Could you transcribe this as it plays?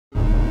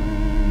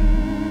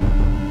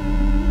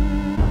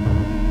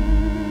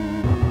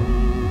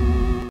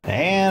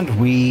And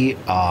we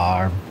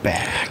are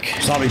back.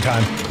 Zombie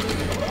time.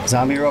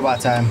 Zombie robot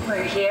time.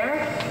 We're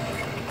here?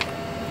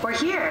 We're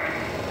here.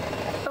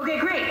 Okay,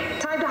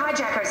 great. Time to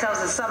hijack ourselves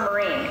a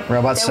submarine.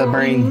 Robot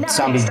submarine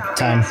zombie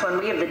time. When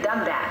we have the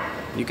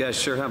DUNBAT. You guys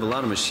sure have a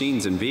lot of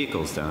machines and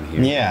vehicles down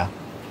here. Yeah.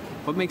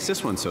 What makes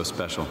this one so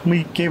special?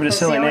 We gave it a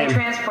silly name. It's the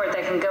only transport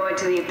that can go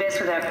into the abyss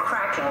without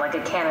cracking like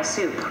a can of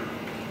soup.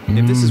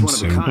 If this is one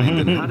of a kind,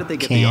 then how did they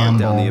get the ark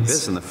down the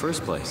abyss in the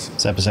first place?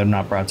 This episode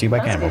not brought to you by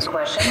That's Campbell's. a good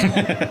question.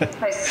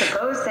 I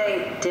suppose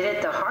they did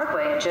it the hard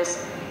way and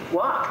just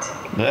walked.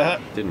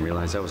 Didn't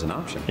realize that was an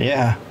option.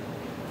 Yeah.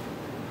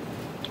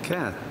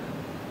 Kath,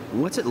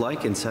 what's it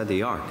like inside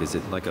the ark? Is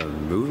it like a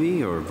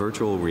movie or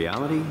virtual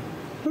reality?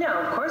 No,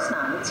 of course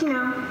not. It's, you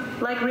know,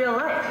 like real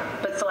life,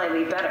 but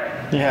slightly better.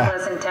 Yeah.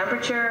 Pleasant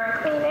temperature,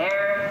 clean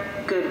air,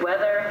 good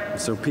weather.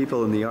 So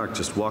people in the ark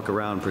just walk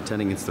around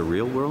pretending it's the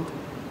real world?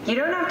 You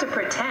don't have to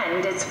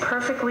pretend. It's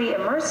perfectly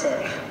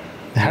immersive.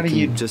 How do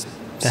you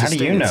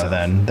know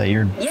then that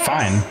you're Yes.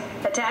 fine?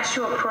 Attached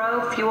to a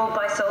probe fueled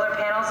by solar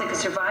panels, it could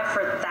survive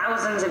for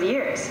thousands of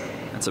years.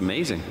 That's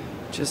amazing.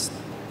 Just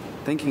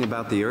thinking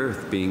about the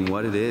Earth being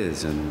what it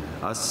is and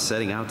us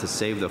setting out to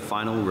save the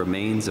final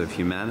remains of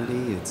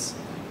humanity,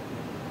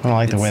 I don't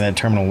like the way that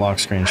terminal lock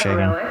screen's shaking.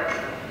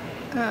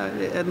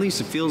 Heroic. at least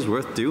it feels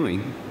worth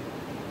doing.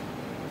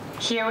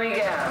 Here we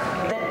go.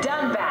 The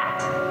DUNBAT.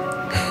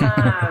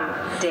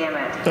 Damn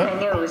it. I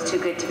knew it was too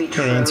good to be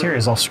true. Yeah, the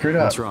interior's all screwed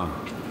up. What's wrong?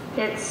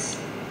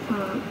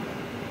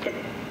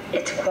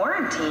 It's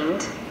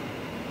quarantined.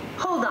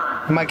 Hold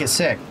on. We might get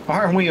sick.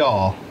 Aren't we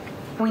all?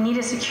 We need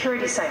a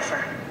security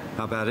cipher.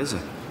 How bad is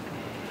it?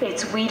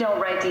 It's we don't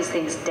write these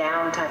things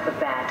down type of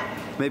bad.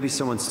 Maybe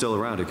someone's still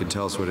around who can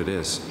tell us what it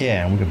is.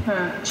 Yeah, we could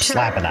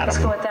slap it at Let's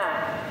him. go with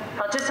that.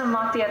 I'll just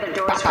unlock the other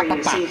doors for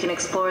you so you can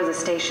explore the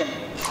station.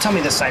 Tell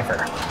me the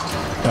cipher.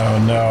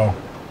 Oh no.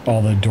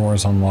 All the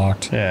doors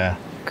unlocked. Yeah,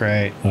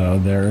 great. Oh,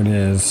 there it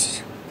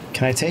is.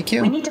 Can I take We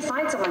you? need to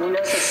find someone who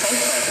knows the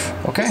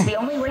cipher. Okay. It's the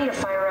only way to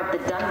fire up the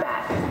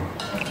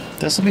DUNBAT.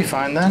 This will be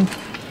fine then.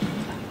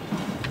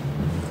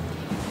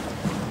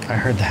 I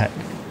heard that.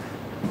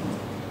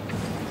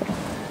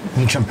 Let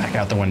me jump back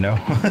out the window.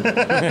 Can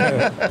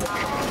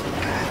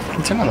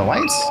you turn on the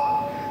lights?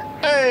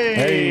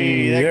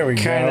 Hey, that there we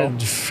go.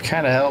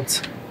 Kind of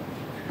helped.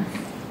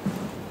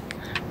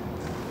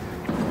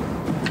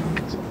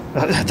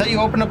 I thought you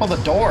opened up all the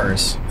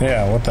doors.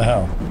 Yeah, what the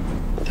hell?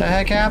 What the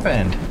heck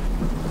happened?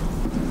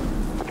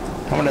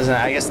 That one doesn't.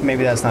 I guess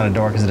maybe that's not a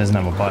door because it doesn't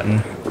have a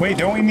button. Wait,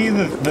 don't we need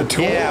the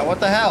tool? Yeah, what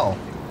the hell?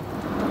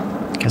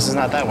 Guess it's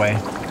not that way.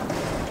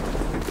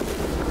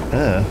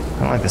 Ugh, I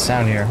don't like the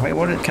sound here. Wait,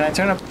 what? Can I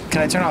turn up?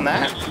 Can I turn on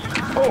that?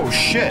 Oh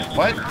shit!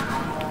 What?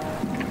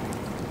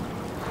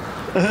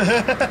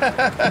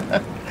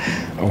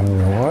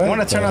 What? I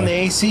want to turn on the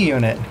AC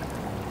unit.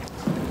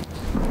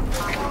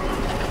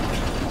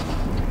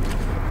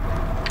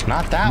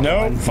 Not that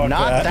Nope, one. fuck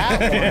Not that.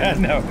 that one. Yeah,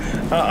 no.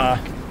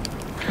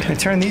 Can I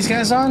turn these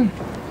guys on?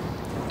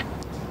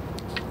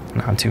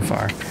 Not too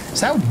far. Is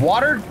that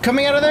water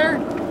coming out of there?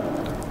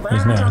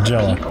 There's no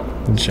Jello.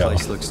 The Jello.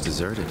 place looks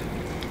deserted.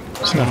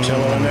 There's enough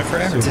Jello in there for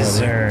everybody.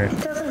 Dessert.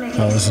 It doesn't make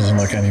Oh, any this doesn't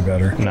sense. look any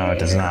better. No, it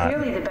does not.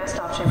 Clearly the best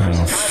option for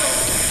survival.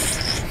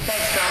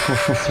 Thanks, John.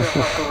 That's your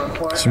local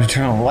report. So we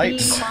turn on the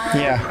lights. The client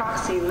Yeah.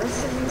 proxy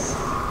listens.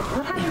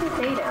 What happened to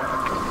Theta?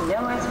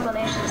 No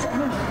explanations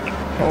anyway.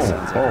 Oh.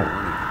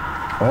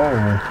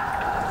 No.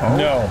 I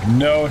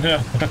don't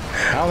think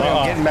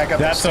I'm getting back up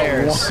the That's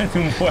stairs. a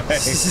one way.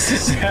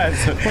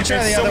 We'll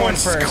try the other one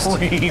first.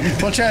 Clean.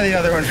 We'll try the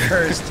other one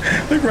first.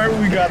 Like right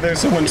when we got there,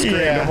 someone screamed.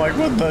 Yeah. I'm like,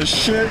 what the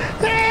shit?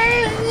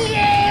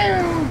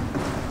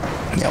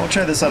 Yeah, we'll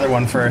try this other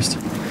one first.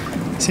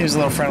 Seems a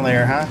little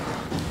friendlier, huh?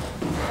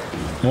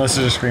 Let's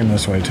just scream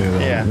this way too. Though.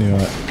 Yeah. You know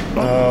what?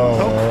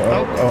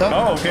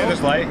 Oh, okay,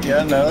 there's light.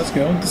 Yeah, no, let's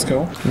go. Let's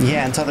go.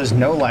 Yeah, until there's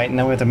no light, and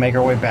then we have to make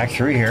our way back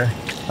through here.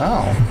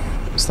 Oh,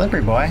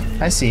 slippery boy.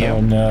 I see you.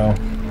 Oh no.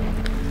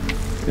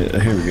 Yeah,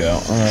 here we go.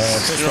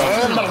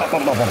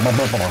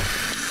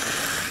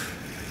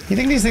 You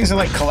think these things are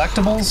like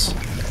collectibles?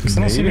 Because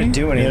they don't seem to Maybe?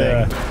 do anything.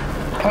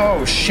 Yeah.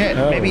 Oh shit,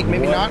 Oh, maybe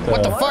not.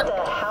 What the What fuck? the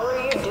hell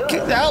are you doing?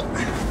 Get out!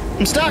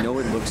 I'm I stuck! know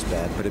it looks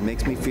bad, but it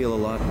makes me feel a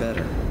lot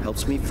better.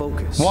 Helps me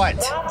focus. What?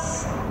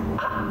 That's...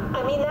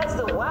 I mean, that's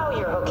the wow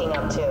you're hooking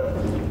up to.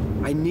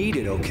 I need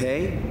it,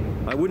 okay?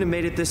 I wouldn't have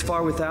made it this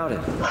far without it.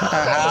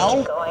 How?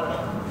 Keep going.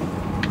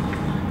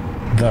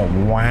 The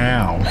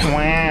wow.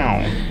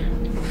 Wow.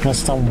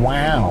 That's the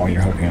wow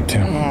you're hooking up to.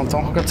 Oh,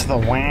 don't hook up to the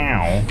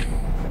wow.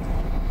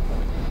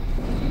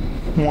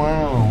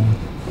 Wow.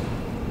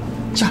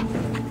 Ja.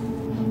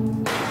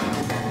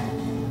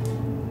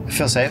 I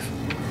feel safe.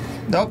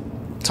 Nope.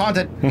 It's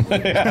haunted.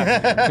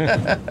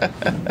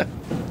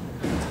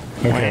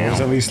 Okay, there's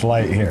at least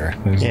light here.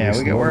 There's at Yeah,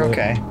 least we're a little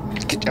okay.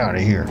 Get out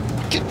of here.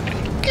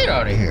 Get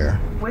out of here.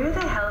 Where the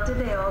hell did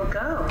they all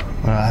go?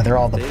 They're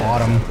all at the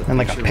bottom in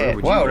like a Picture, where pit.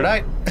 would you Whoa, go? did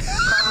I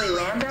Probably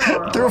Lambda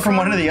or... threw it from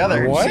one to the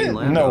other? What? Seen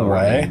Lambda No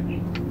already.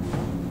 way.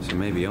 So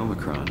maybe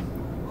Omicron.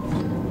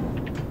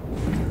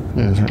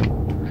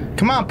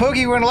 Come on,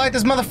 Pookie, we're gonna light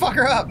this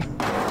motherfucker up.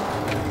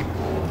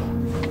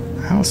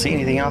 I don't see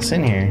anything else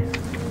in here.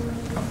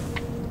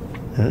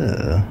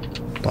 Ugh.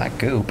 Black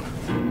goop.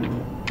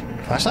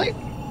 Flashlight?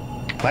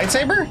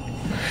 Lightsaber?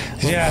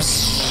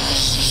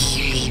 Yes.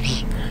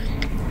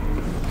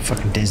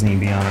 Fucking Disney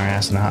be on our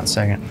ass in a hot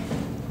second.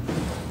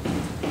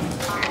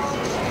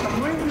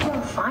 Where did we go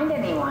find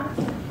anyone?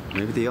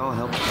 Maybe they all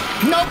helped.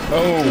 Nope!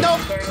 Oh. Nope!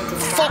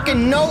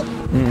 Fucking nope!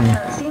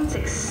 That seems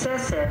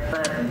excessive,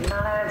 but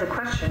not out of the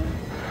question.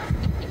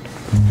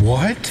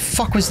 What The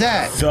fuck was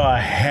that? the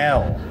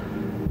hell?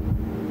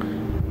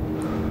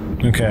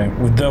 Okay,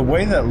 with the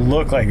way that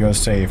looked like it was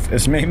safe,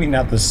 it's maybe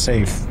not the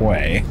safe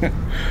way.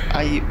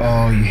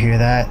 Oh, you hear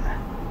that?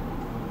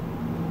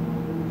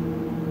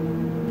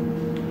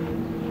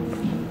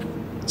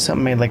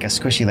 Something made like a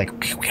squishy, like. I'm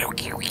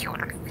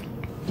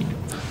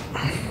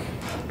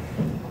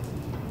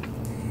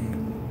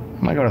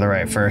gonna go to the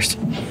right first.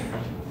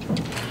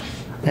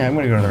 Yeah, I'm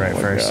gonna go to the right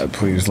first. God,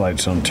 please,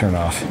 lights don't turn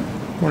off.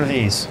 What are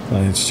these?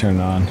 Lights turn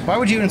on. Why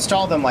would you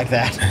install them like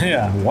that?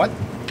 Yeah, what?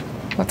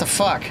 What the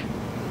fuck?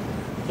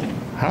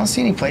 I don't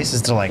see any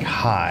places to like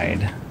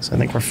hide, so I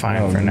think we're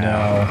fine for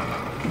now.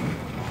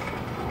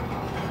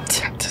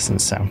 That doesn't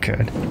sound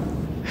good.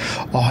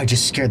 Oh, I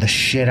just scared the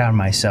shit out of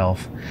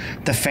myself.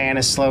 The fan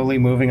is slowly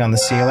moving on the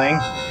ceiling,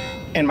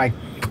 and my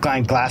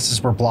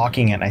glasses were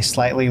blocking it. I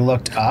slightly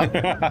looked up,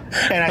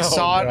 and I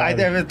saw it. I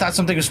thought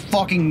something was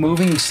fucking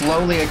moving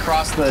slowly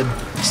across the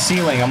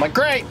ceiling. I'm like,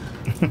 great!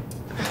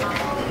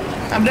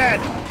 I'm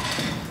dead!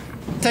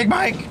 Take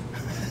Mike!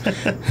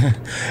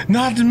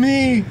 Not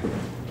me!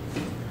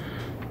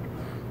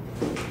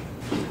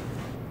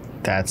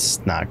 That's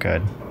not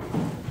good.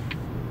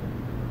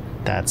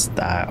 That's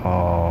that.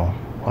 Oh,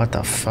 what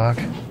the fuck?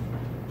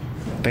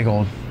 Big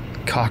old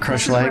cockroach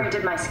This is where I leg.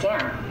 did my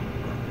scan.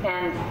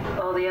 And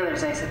all the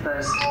others, I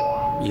suppose.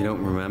 You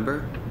don't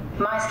remember?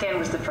 My scan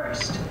was the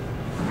first.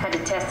 Had to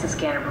test the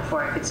scanner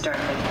before I could start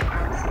making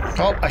promises.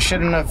 Oh, I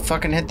shouldn't have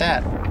fucking hit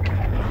that.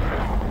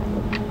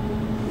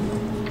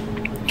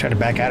 Tried to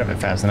back out of it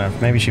fast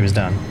enough. Maybe she was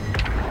done.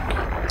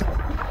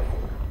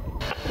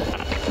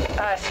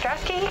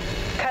 Strasky,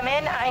 come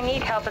in. I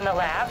need help in the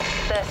lab,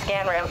 the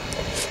scan room.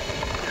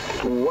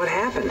 What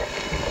happened?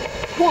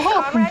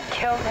 Conrad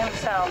killed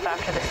himself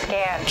after the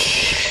scan.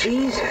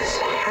 Jesus,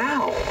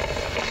 how?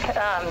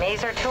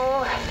 Maser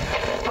tool.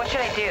 What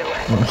should I do?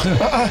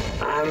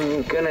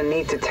 I'm gonna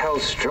need to tell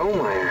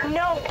Strohmeyer.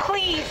 No,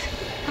 please.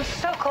 I'm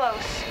so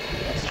close.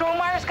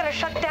 Strohmeyer's gonna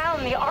shut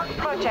down the art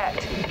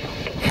project.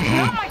 It's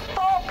not my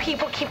fault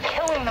people keep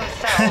killing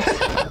themselves.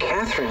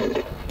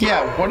 Catherine,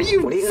 Yeah, what are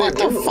you gonna what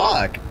the do?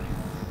 fuck?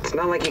 it's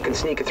not like you can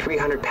sneak a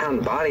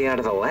 300-pound body out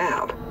of the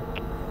lab.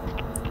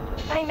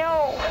 I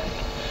know.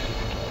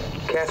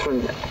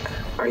 Catherine,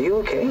 are you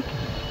okay?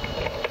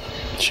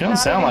 She don't Not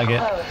sound like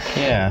even it. close.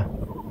 Yeah.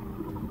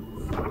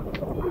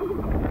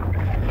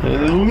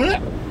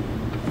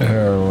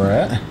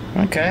 Alright.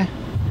 Okay.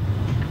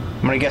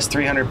 I'm gonna guess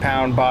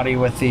 300-pound body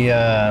with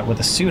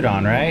the suit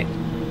on, right?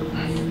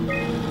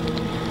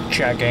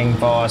 Checking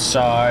for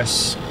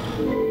source.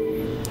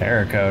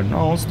 Error code.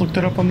 Oh, let's look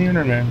that up on the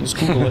internet. Let's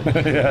Google it.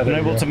 Yeah,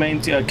 Unable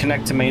to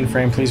connect to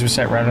mainframe. Please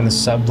reset router in the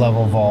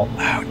sub-level vault.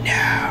 Oh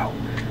no.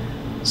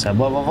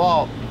 Sub-level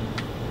vault.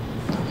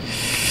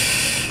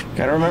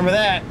 Gotta remember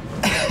that.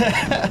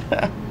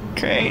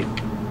 Great.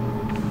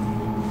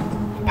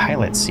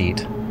 Pilot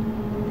seat.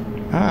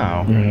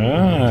 Oh.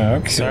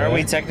 Okay. So are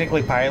we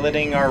technically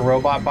piloting our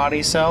robot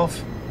body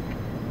self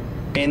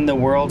in the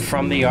world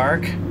from the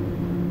Ark?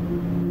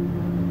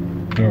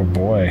 Oh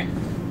boy.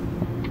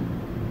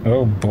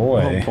 Oh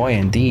boy. Oh boy,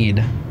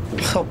 indeed.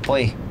 Oh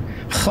boy.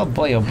 Oh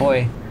boy, oh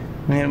boy.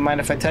 You mind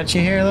if I touch you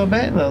here a little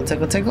bit? A little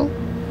tickle tickle?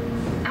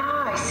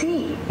 Ah, I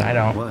see. I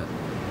don't. What?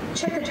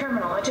 Check the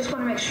terminal. I just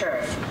want to make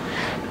sure.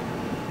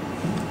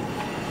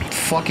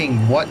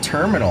 Fucking what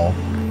terminal?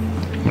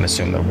 I'm gonna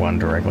assume the one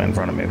directly in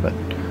front of me, but...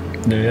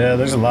 Yeah,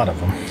 there's a lot of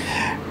them.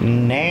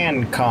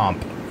 Nan-comp.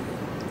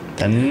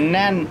 The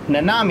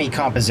Nanami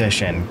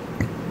composition.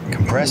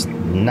 Compressed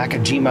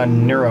Nakajima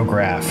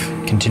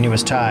neurograph.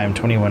 Continuous time,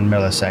 21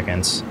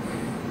 milliseconds.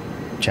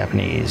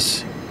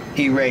 Japanese.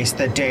 Erase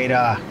the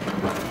data.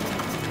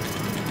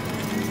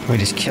 We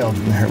just killed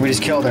her. We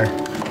just killed her.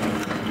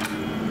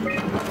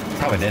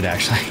 Probably did,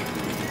 actually.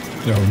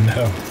 Oh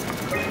no.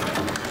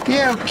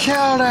 You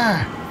killed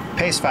her!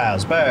 Paste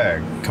files,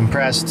 Berg.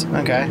 Compressed,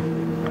 okay.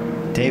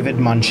 David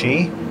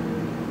Munchie.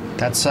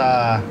 That's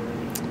our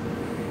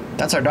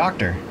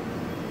doctor.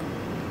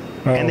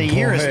 Oh, And the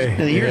year is boy.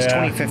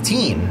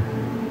 2015.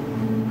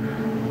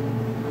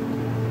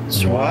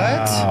 So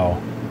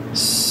Wow.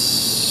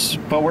 what?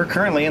 But we're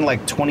currently in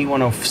like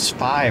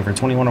 2105 or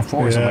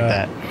 2104 or something like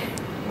Yeah. that.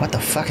 What the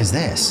fuck is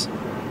this?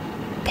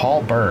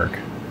 Paul Berg.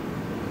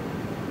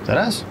 Is that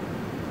us?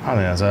 I don't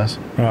think that's us.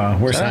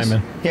 We're Is that us?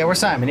 Simon. Yeah, we're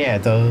Simon. Yeah.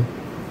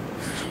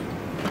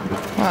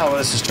 Well,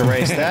 let's just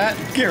erase that.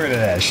 Get rid of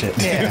that shit.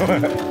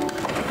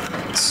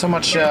 Yeah. So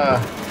much. Oh,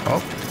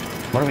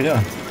 what are we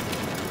doing?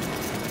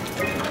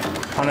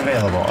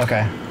 Unavailable.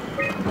 Okay.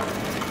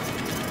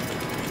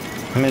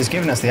 I mean, it's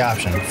giving us the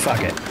option.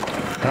 Fuck it.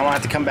 I don't want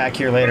to have to come back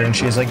here later and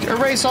she's like,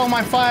 erase all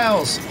my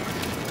files!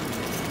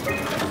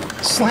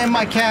 Slam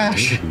my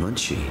cache! David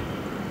Munchie.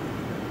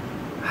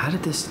 How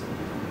did this...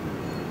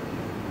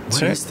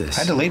 What is this?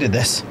 I deleted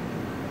this.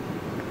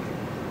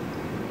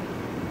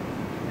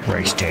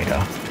 Erase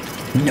data.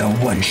 No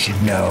one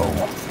should know.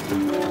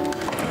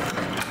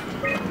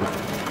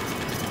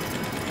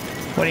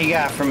 What do you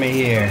got for me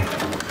here?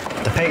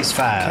 The paste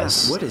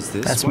files. What is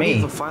this? That's Why do you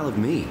me. have a file of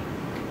me?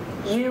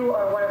 You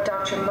are one of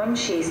Dr.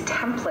 Munchie's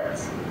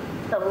templates.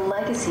 The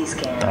legacy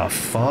scan. The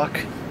fuck?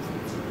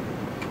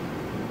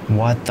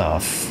 What the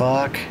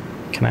fuck?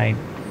 Can I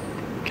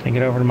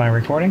get over to my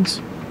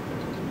recordings?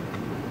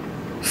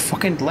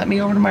 Fucking let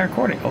me over to my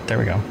recording. Oh, there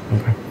we go.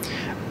 Okay.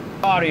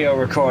 Audio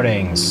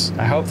recordings.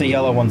 I hope the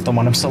yellow one's the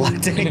one I'm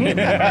selecting.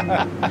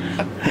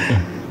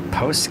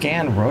 Post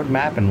scan,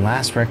 roadmap, and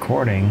last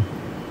recording.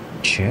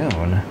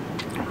 June.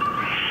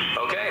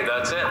 Okay,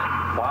 that's it.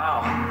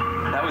 Wow,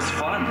 that was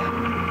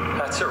fun.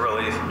 That's a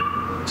relief.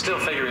 Still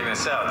figuring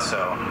this out,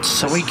 so...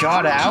 So we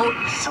got out?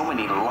 So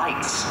many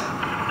lights.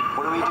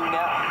 What do we do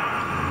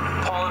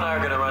now? Paul and I are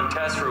going to run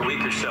tests for a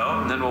week or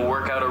so, and then we'll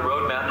work out a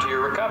roadmap to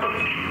your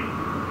recovery.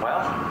 Well,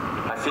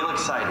 I feel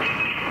excited.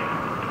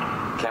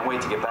 Can't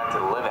wait to get back to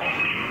the living.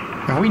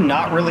 Are we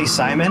not really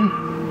Simon?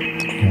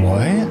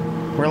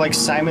 What? We're like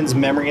Simon's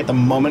memory at the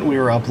moment we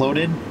were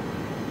uploaded?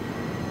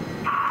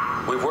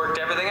 We've worked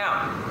everything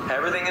out.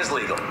 Everything is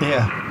legal.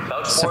 Yeah.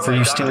 Vouch Except for for by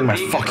you Dr. stealing my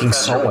Beek and fucking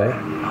Professor soul. Webb.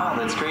 Oh,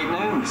 that's great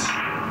news.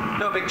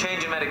 No big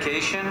change in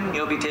medication.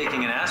 You'll be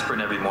taking an aspirin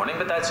every morning,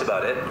 but that's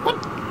about it.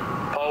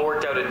 Paul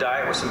worked out a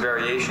diet with some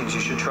variations you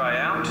should try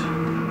out.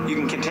 You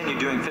can continue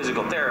doing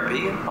physical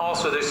therapy.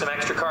 Also, there's some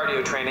extra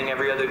cardio training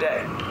every other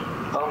day.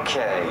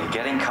 Okay,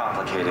 getting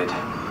complicated.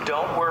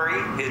 Don't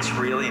worry, it's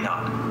really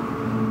not.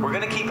 We're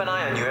going to keep an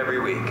eye on you every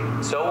week,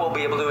 so we'll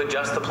be able to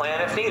adjust the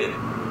plan if needed.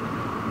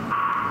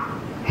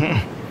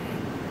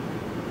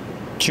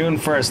 June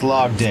 1st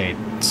log date.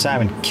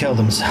 Simon killed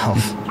himself.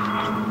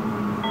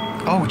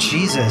 Oh,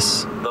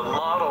 Jesus. The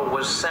model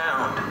was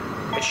sound.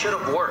 It should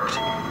have worked.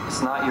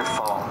 It's not your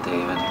fault,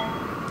 David.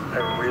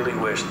 I really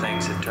wish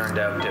things had turned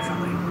out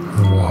differently.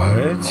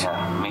 What?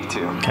 Yeah, me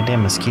too.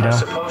 Goddamn mosquito. I'm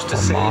supposed to Or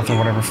save moth or you.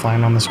 whatever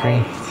flying on the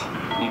screen.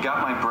 Hey, you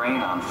got my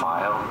brain on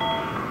file.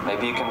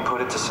 Maybe you can put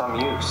it to some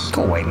use.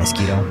 Go away,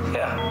 mosquito.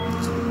 Yeah.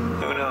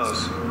 Who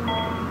knows?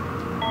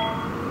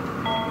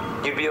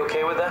 You'd be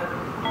okay with that?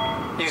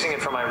 Using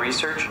it for my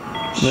research?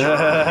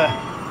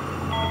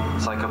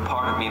 It's like a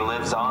part of me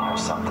lives on or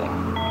something.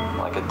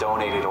 Like a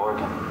donated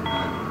organ.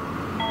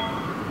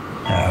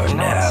 Oh, You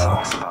know what no.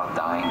 sucks about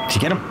dying? Did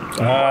you get him?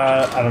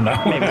 I don't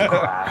know. Maybe.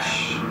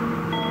 Crash.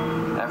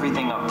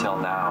 Everything up till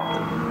now,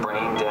 the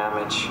brain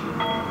damage,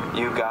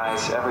 you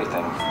guys,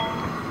 everything,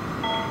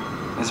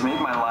 has made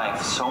my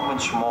life so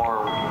much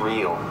more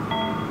real.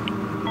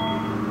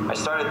 I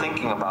started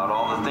thinking about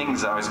all the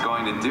things I was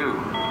going to do.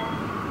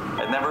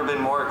 I'd never been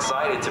more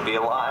excited to be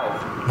alive.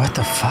 What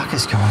the fuck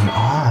is going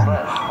on?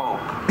 That hope.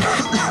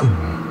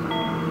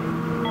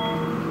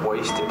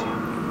 Wasted.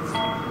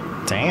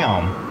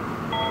 Damn.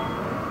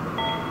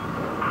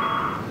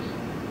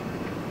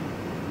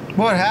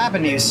 What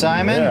happened to you,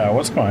 Simon? Yeah,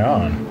 what's going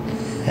on?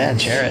 Yeah,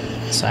 Jarrett.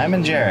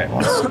 Simon Jarrett.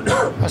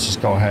 Let's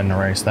just go ahead and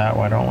erase that,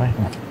 why don't we?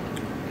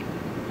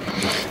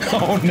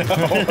 Oh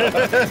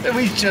no.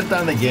 We shut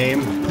down the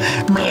game.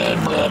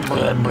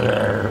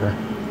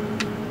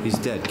 He's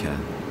dead, Kat.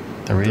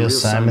 The real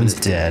Simon's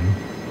dead.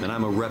 And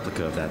I'm a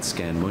replica of that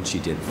scan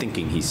Munchie did,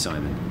 thinking he's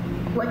Simon.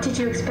 What did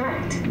you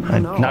expect?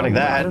 No, Not like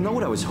that. I don't know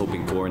what I was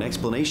hoping for. An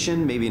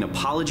explanation, maybe an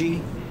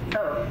apology.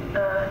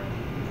 Oh,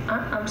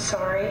 I'm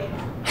sorry.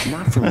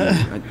 Not for me.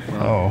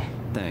 Oh.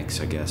 Thanks,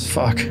 I guess.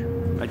 Fuck.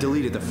 I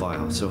deleted the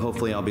file, so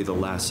hopefully I'll be the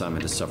last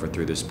Simon to suffer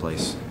through this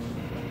place.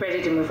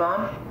 Ready to move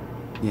on?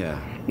 Yeah,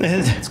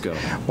 let's go.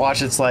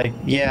 Watch, it's like,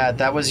 yeah,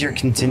 that was your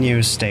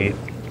continuous state.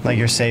 Like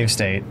your save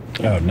state.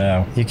 Oh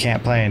no. You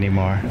can't play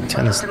anymore. Turn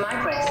Welcome this. to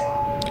my place.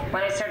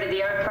 When I started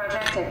the art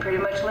project, I pretty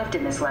much lived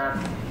in this lab.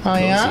 Oh,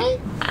 yeah?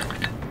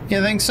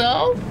 You think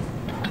so?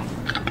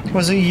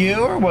 Was it you,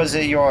 or was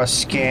it your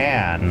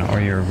scan, or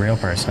your real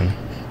person?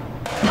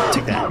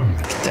 Take that.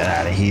 Get that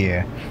out of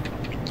here.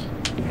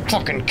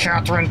 Fucking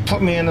Catherine,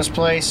 put me in this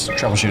place.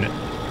 Troubleshoot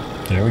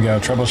it. There we go.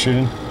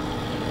 Troubleshooting.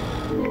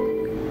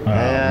 Oh,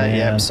 man.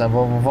 Yep,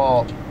 sub-level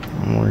vault.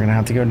 We're gonna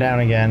have to go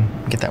down again.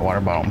 Get that water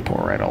bottle and pour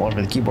right all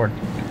over the keyboard.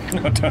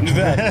 No, don't do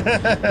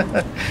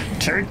that.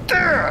 Take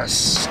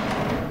this!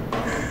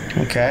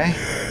 Okay.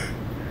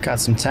 Got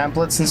some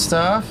templates and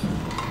stuff.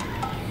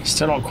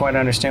 Still don't quite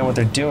understand what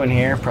they're doing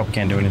here. Probably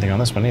can't do anything on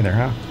this one either,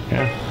 huh?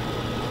 Yeah.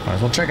 Might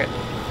as well check it.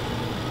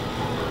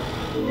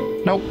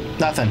 Nope,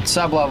 nothing.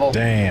 Sub-level.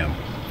 Damn.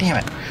 Damn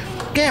it.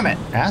 Damn it.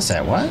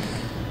 Asset, what?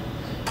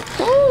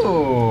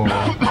 Ooh.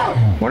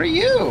 What are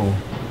you?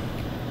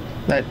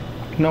 That...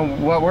 No,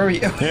 what were you?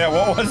 Yeah,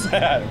 what was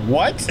that?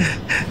 What?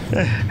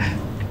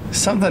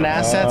 Something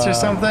assets or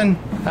something?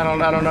 I don't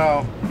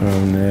know.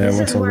 Oh no, This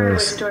what's is all where I would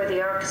this? store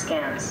the art ARC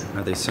scans.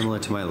 Are they similar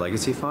to my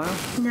legacy file?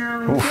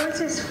 No, yours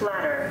is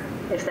flatter,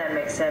 if that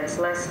makes sense,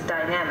 less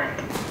dynamic.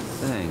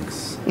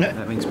 Thanks.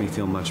 That makes me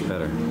feel much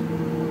better.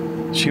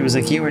 She was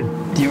like, you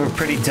were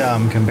pretty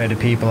dumb compared to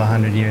people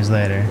 100 years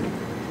later.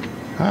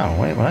 Oh,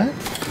 wait, what?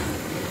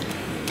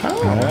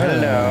 Oh,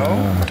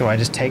 hello. Do I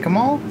just take them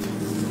all?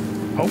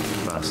 Oh.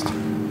 Bust.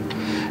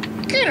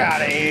 Get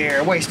out of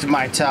here. Wasted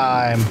my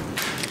time.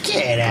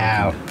 Get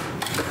out.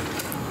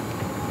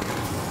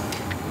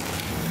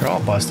 They're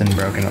all busted and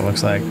broken, it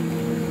looks like.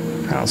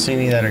 I don't see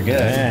any that are good.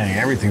 Dang,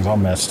 everything's all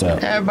messed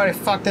up. Everybody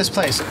fuck this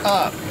place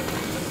up.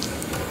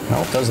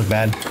 Nope, those are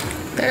bad.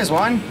 There's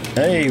one.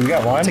 Hey, we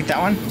got one. Take that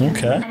one.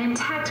 Okay. An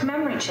intact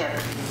memory chip.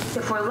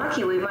 If we're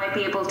lucky, we might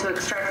be able to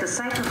extract the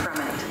cipher from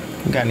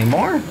it. We got any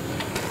more?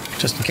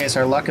 Just in case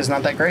our luck is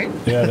not that great?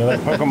 Yeah, they're like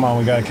Pokemon.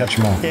 We gotta catch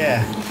them all.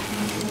 Yeah.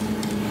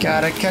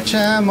 Gotta catch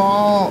them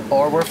all,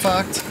 or we're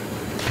fucked.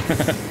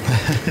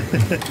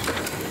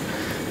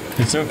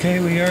 It's okay.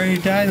 We already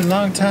died a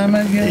long time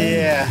ago.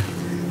 Yeah.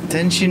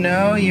 Didn't you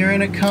know you're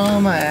in a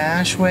coma,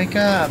 Ash? Wake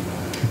up.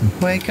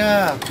 Wake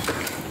up.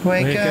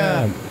 Wake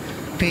up.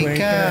 Peek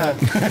up.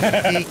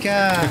 Peek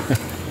up.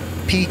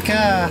 Peek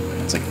up.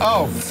 It's like,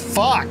 oh,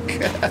 fuck.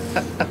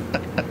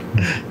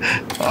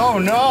 Oh,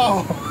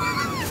 no.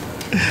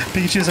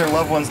 Pikachu's our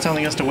loved ones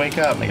telling us to wake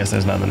up. I guess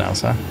there's nothing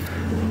else, huh?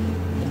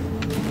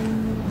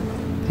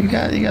 You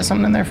got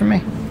something in there for me?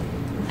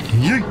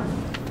 Yeet.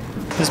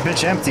 This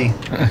bitch empty.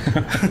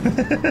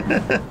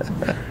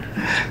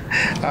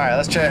 All right,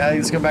 let's try.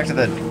 Let's go back to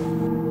the. I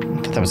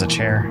thought that was a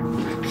chair.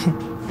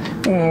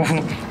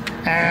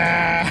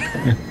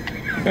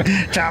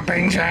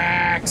 Jumping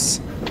jacks.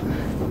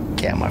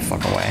 Get my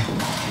fuck away.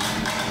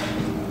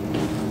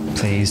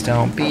 Please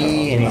don't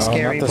be any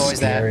scary not the boys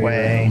scary that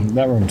way. room.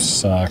 That room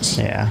sucks.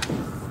 Yeah.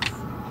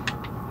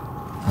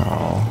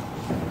 Oh,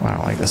 I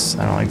don't like this.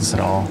 I don't like this at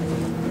all.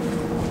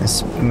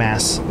 This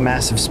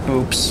massive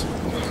spoops.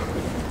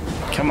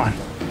 Come on.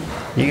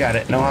 You got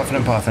it. No huffing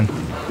and puffing.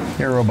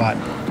 You're a robot.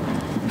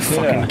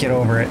 Fucking get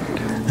over it.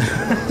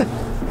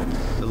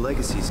 The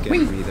legacy's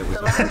getting me that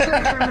The was.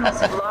 laboratory terminals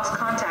have lost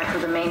contact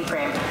with the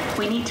mainframe.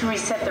 We need to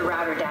reset the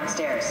router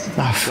downstairs. Oh,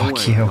 Don't fuck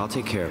worry, you. I'll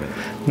take care of it.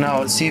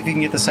 No, see if you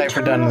can get the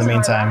cipher done in the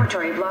terminals in our meantime.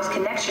 laboratory have lost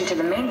connection to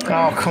the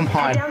mainframe. Oh, come on.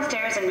 Head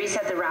downstairs and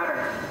reset the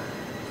router.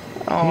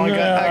 Oh, I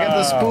got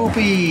the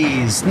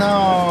spoopies.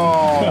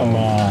 No. Come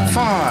on.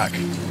 Fuck.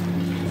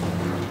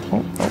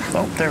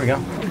 Oh, there we go.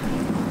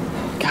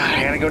 God,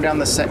 I gotta go down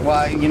the set.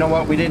 Well, you know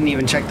what? We didn't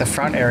even check the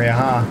front area,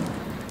 huh?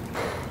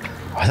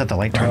 Oh, I thought the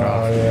light turned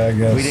off. Yeah, I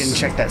guess. We didn't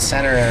check that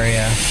center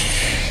area.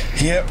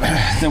 Yep.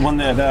 The one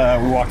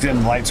that we walked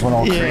in, the lights went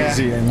all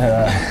crazy, and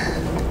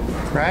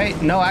Right?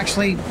 No,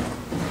 actually,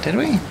 did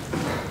we?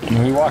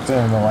 we walked in,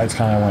 and the lights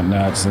kind of went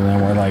nuts, and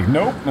then we're like,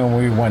 nope, and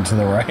we went to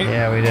the right.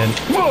 Yeah, we did.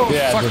 Whoa,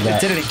 Yeah, fuck, I did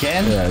that. it did it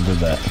again? Yeah, I did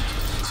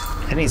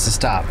that. It needs to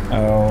stop.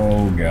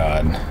 Oh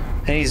god.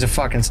 It needs to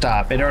fucking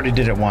stop. It already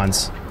did it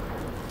once.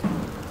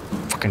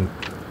 Fucking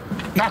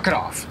knock it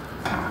off.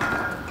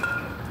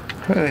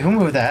 Who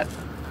moved that?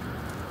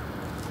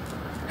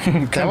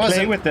 Come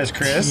play with this,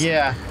 Chris.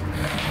 Yeah.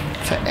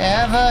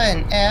 Forever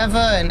and ever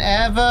and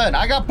ever. And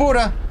I got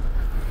Buddha.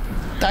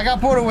 I got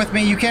Buddha with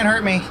me. You can't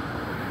hurt me.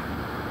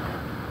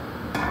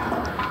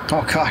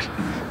 Oh, God.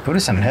 Buddha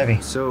sounded heavy.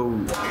 So, you're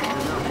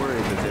not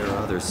worried that there are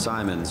other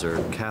Simons or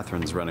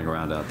Catherines running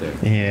around out there?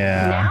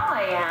 Yeah. Now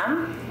I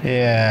am.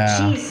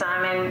 Yeah. Geez,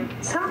 Simon.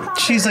 Sometimes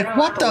She's I like, don't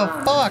what the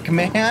belong." fuck,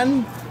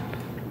 man?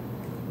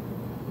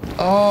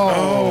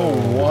 Oh.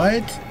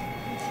 What?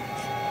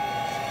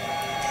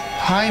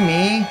 Hi,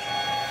 me.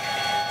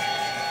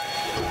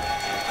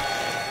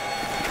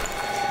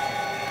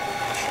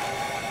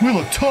 We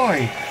look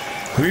tight.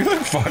 We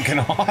look fucking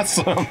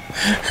awesome.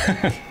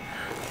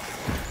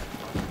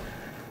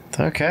 It's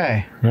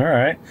okay. All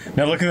right.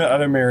 Now look in the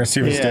other mirror,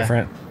 see if it's Yeah.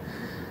 different.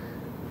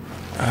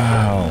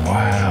 Oh,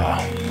 wow.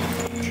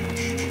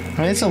 I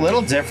mean, it's a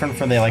little different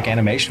from the like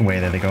animation way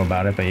that they go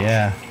about it, but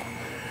yeah.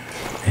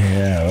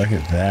 Yeah, look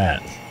at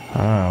that.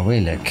 Oh, we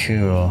look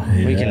cool.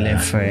 We can Yeah.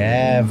 live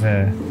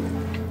forever.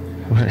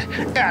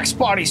 X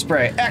body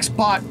spray, X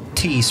bot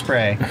T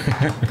spray.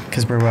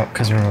 Because we're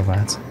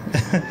robots.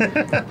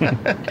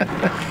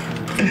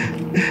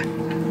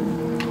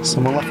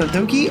 Someone left a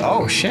dookie?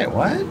 Oh shit!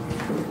 What?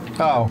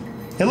 Oh,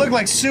 it looked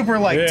like super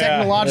like Yeah,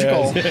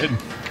 technological. yeah, it did.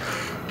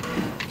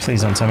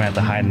 Please don't tell me I have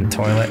to hide in the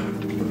toilet.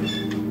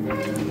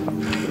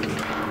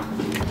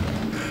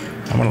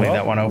 I'm gonna leave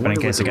that one open in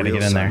Wonder case I what gotta the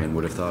get in real there. Simon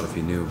would have thought if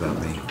he knew about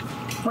me.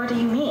 What do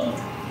you mean?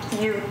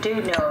 You do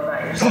know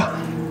about yourself.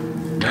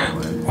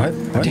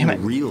 What? Damn The it!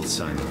 real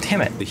Simon.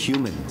 Damn it! The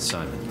human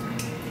Simon.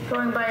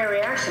 Going by your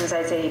reactions,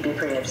 I'd say he'd be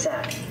pretty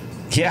upset.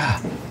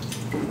 Yeah.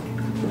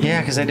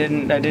 Yeah, because I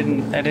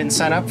didn't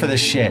sign up for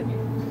this shit.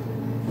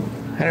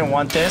 I didn't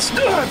want this.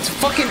 Ugh, it's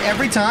fucking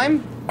every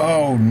time.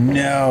 Oh,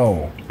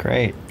 no.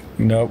 Great.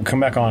 Nope, come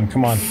back on.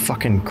 Come on.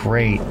 Fucking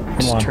great.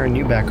 Just on. turn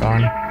you back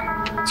on.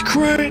 It's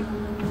great.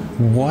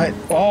 What?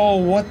 Oh,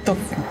 what the?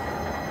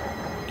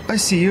 I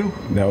see you.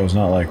 That was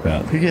not like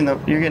that.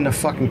 You're getting a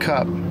fucking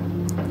cup.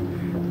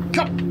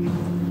 Cup.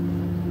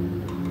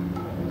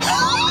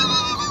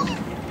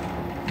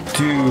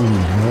 Dude,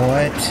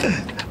 what?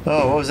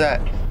 Oh, what was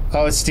that?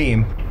 Oh, it's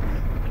steam.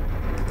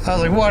 I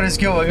was like, what is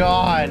going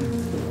on?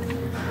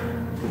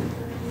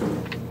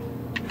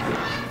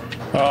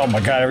 Oh my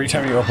god, every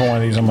time you open one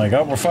of these, I'm like,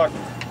 oh, we're fucked.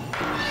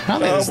 I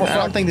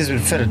don't think this would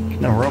fit a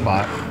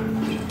robot.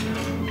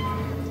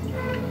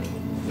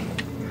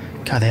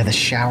 God, they have the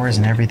showers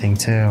and everything,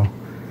 too.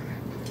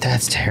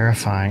 That's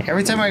terrifying.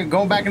 Every time I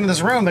go back into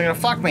this room, they're gonna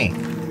fuck me.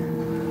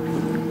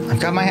 I've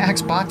got my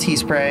Axe bot tea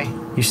spray.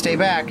 You stay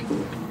back.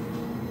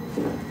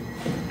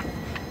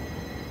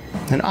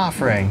 An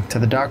offering to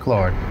the Dark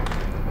Lord.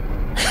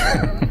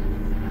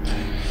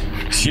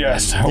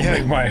 Yes, I'll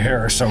make my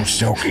hair so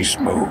silky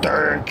smooth.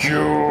 Thank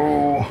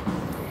you.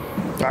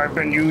 I've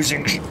been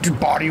using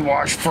body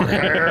wash for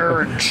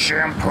hair and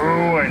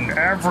shampoo and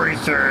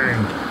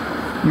everything.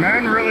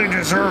 Men really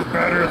deserve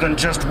better than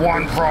just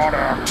one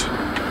product.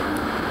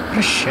 What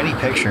a shitty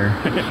picture.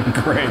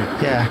 Great.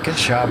 Yeah, good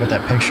job with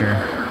that picture.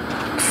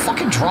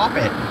 Fucking drop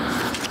it.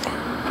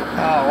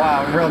 Oh,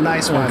 wow, real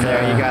nice one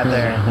there you got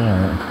there.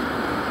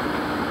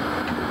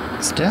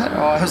 It's dead?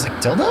 Oh, I was like,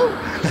 dildo?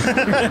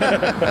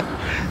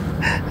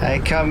 I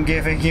come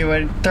giving you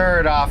a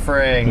third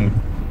offering.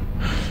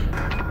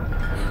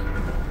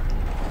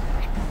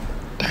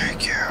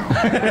 Thank you.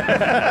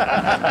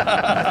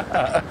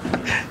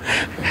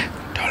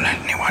 Don't let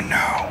anyone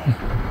know.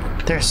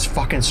 There's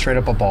fucking straight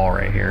up a ball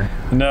right here.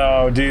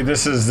 No, dude,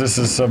 this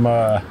is some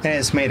And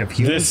it's made of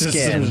human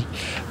skin.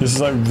 This is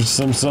like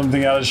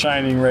something out of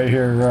Shining right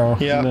here, bro.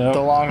 Yeah, no.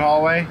 the long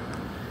hallway.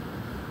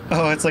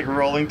 Oh, it's like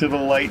rolling through the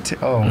light.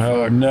 Oh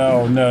no. You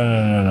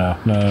know,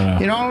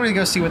 I'm gonna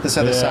go see what this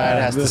other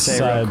side has to say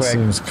real quick.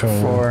 Seems cool.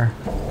 Before.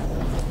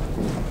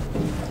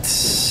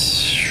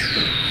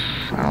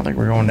 I don't think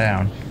we're going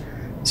down.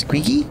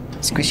 Squeaky?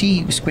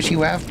 Squishy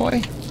wav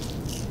boy?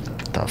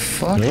 The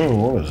fuck? Oh,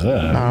 what was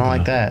that? No, I don't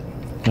like that.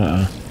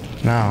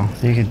 No,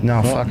 you could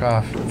fuck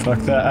off. Fuck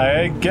that.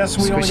 I guess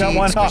we only got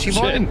one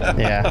option.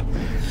 Yeah.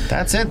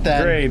 That's it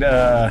then. Great.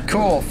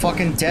 Cool.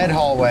 Fucking dead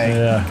hallway.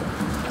 Yeah.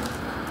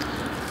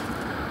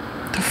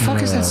 The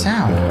fuck is that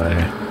sound? Boy.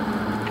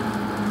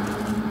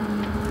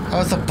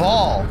 Oh, it's a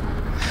ball.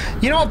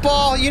 You know what,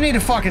 ball? You need to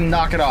fucking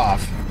knock it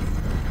off.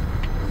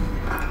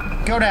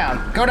 Go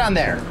down. Go down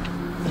there.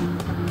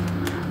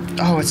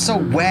 Oh, it's so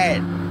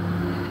wet.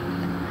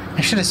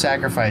 I should have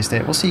sacrificed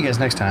it. We'll see you guys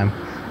next time.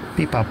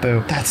 Beep bop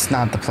boop. That's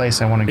not the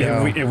place I want to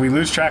go. If we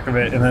lose track of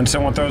it and then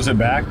someone throws it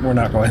back, we're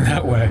not going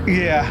that way.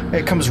 Yeah,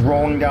 it comes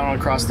rolling down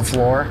across the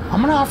floor. I'm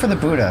gonna offer the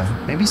Buddha.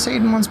 Maybe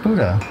Satan wants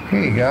Buddha.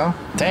 Here you go.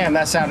 Damn,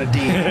 that sounded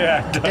deep.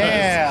 Yeah, it does.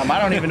 Damn, I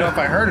don't even know if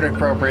I heard it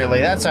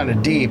appropriately. That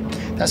sounded deep.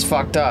 That's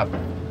fucked up.